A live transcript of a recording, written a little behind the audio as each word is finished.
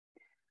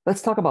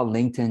let's talk about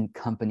LinkedIn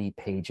company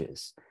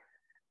pages.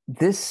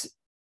 This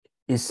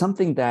is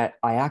something that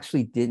I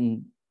actually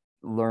didn't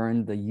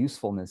learn the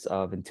usefulness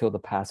of until the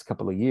past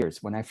couple of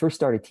years. When I first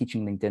started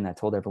teaching LinkedIn, I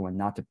told everyone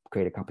not to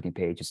create a company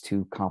page. It's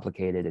too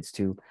complicated.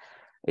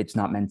 It's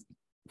not meant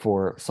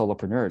for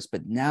solopreneurs.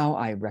 But now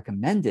I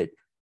recommend it,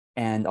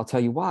 and I'll tell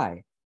you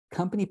why.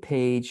 Company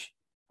page,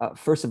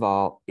 first of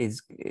all,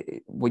 is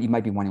what you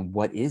might be wondering.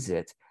 What is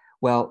it?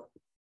 Well,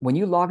 when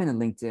you log into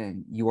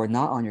LinkedIn, you are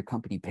not on your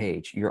company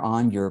page. You're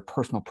on your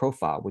personal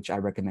profile, which I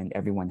recommend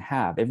everyone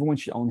have. Everyone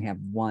should only have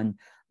one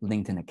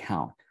LinkedIn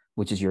account,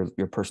 which is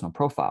your personal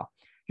profile.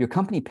 Your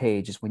company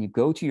page is when you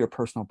go to your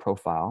personal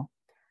profile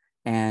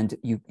and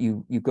you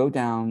go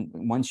down.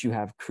 Once you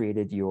have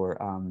created your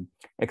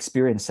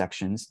experience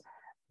sections,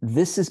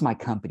 this is my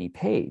company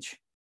page.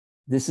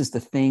 This is the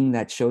thing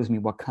that shows me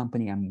what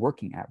company I'm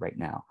working at right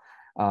now.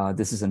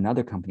 This is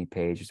another company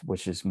page,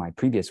 which is my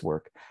previous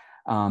work.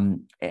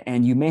 And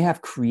you may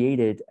have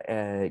created,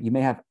 you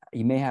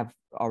may have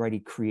already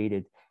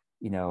created,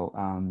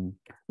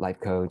 life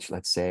coach,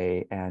 let's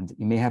say, and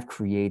you may have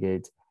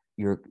created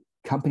your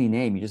company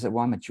name. You just said,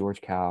 well, I'm a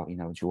George Kao,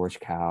 George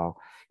Kao,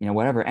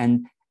 whatever.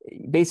 And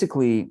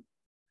basically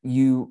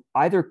you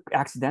either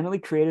accidentally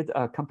created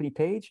a company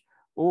page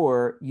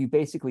or you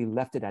basically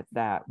left it at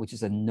that, which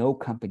is a no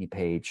company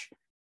page,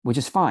 which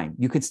is fine.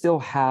 You could still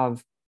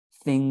have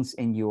things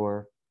in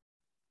your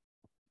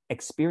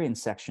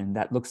experience section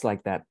that looks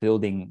like that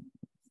building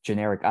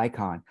generic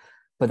icon.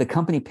 But the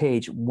company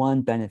page,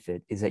 one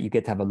benefit is that you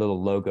get to have a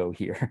little logo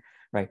here,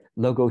 right?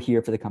 Logo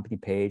here for the company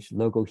page,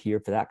 logo here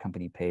for that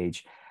company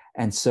page.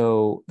 And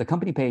so the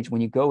company page,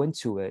 when you go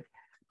into it,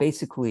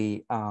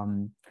 basically,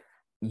 I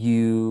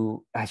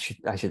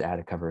should add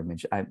a cover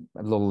image. I'm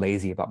a little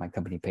lazy about my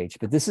company page,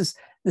 but this is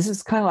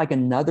kind of like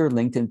another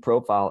LinkedIn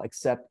profile,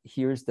 except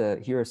here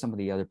are some of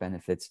the other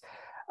benefits.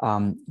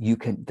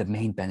 The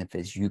main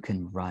benefit is you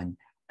can run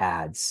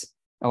ads.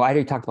 Oh, I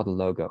already talked about the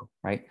logo,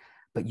 right?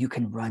 But you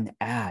can run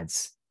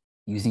ads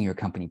using your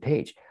company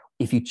page.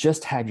 If you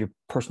just have your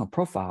personal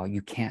profile,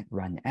 you can't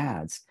run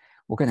ads.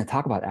 We're going to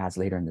talk about ads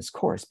later in this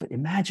course, but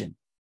imagine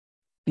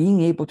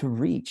being able to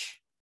reach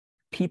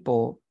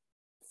people,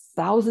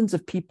 thousands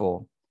of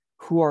people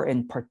who are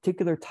in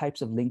particular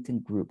types of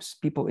LinkedIn groups,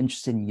 people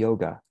interested in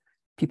yoga,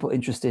 people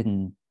interested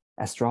in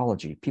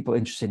astrology, people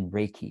interested in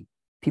Reiki,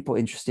 people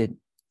interested,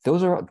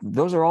 those are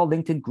all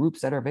LinkedIn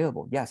groups that are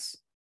available. Yes.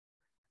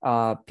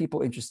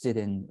 People interested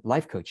in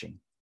life coaching.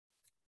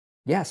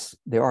 Yes,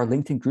 there are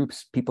LinkedIn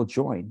groups people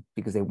join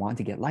because they want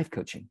to get life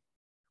coaching.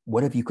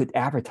 What if you could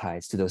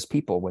advertise to those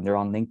people when they're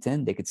on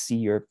LinkedIn? They could see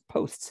your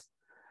posts.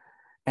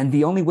 And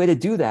the only way to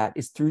do that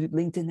is through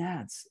LinkedIn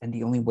ads. And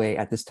the only way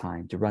at this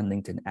time to run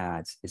LinkedIn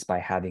ads is by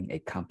having a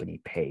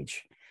company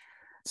page.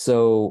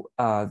 So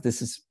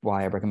this is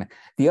why I recommend.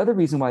 The other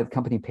reason why the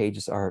company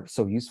pages are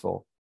so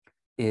useful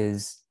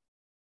is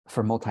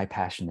for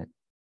multi-passionate,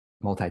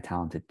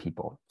 multi-talented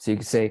people. So you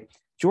could say,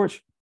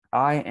 George,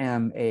 I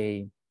am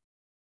a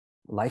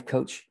life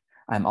coach.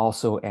 I'm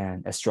also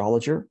an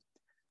astrologer.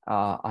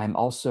 I'm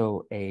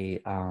also I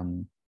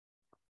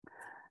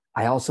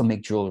also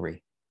make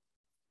jewelry.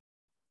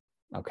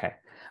 Okay.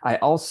 I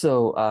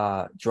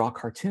also draw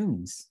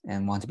cartoons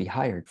and want to be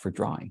hired for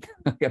drawing.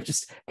 I'm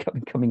just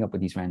coming up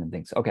with these random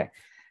things. Okay.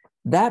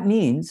 That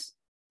means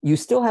you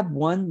still have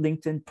one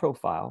LinkedIn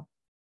profile.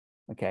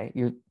 Okay.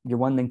 Your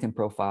one LinkedIn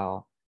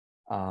profile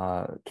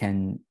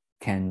can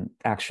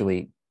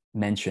actually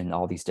mention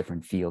all these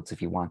different fields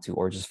if you want to,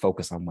 or just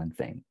focus on one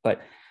thing.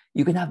 But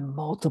you can have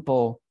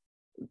multiple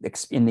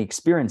in the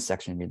experience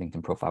section of your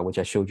LinkedIn profile, which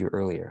I showed you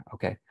earlier.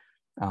 Okay.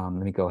 Let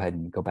me go ahead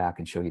and go back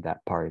and show you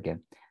that part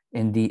again.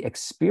 In the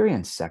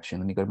experience section,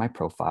 let me go to my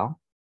profile.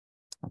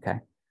 Okay.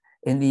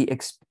 In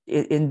this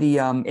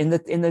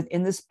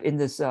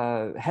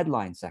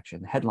headline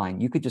section,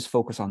 you could just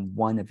focus on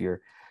one of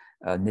your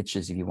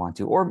niches if you want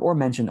to, or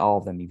mention all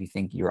of them if you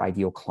think your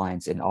ideal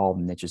clients in all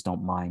the niches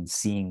don't mind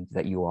seeing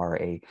that you are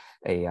a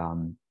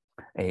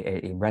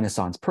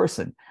Renaissance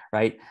person,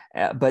 right?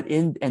 But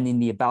in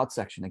the about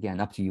section,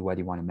 again, up to you whether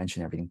you want to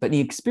mention everything. But in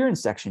the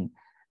experience section,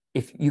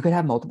 if you could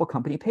have multiple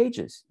company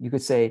pages, you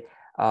could say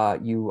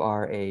you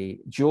are a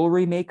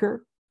jewelry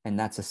maker, and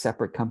that's a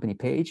separate company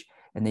page.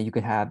 And then you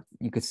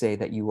could say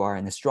that you are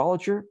an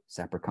astrologer,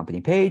 separate company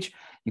page.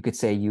 You could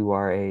say you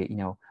are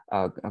a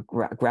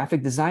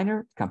graphic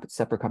designer,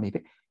 separate company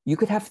page. You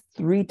could have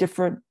 3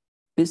 different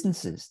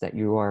businesses that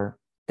you are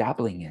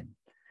dabbling in.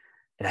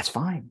 And that's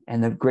fine.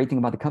 And the great thing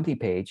about the company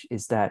page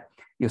is that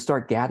you'll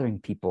start gathering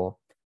people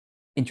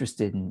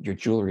interested in your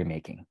jewelry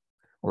making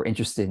or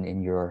interested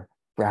in your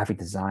graphic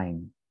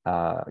design,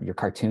 your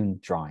cartoon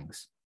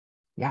drawings.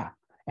 Yeah.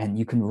 And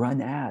you can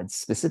run ads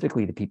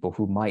specifically to people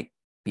who might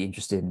be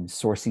interested in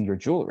sourcing your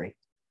jewelry,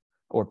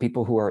 or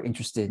people who are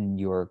interested in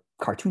your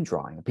cartoon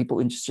drawing, or people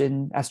interested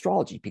in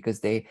astrology because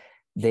they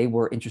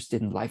were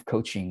interested in life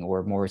coaching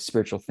or more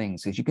spiritual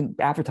things. Because you can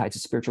advertise to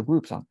spiritual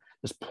groups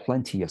there's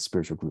plenty of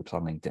spiritual groups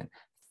on LinkedIn,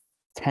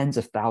 tens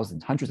of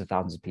thousands, hundreds of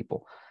thousands of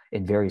people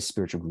in various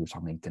spiritual groups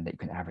on LinkedIn that you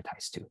can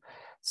advertise to.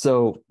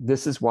 So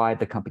this is why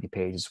the company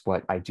page is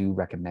what I do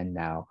recommend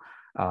now.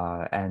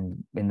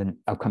 And in the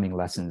upcoming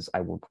lessons,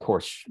 I will, of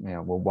course,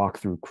 we'll walk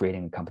through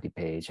creating a company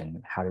page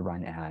and how to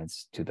run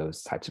ads to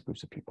those types of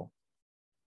groups of people.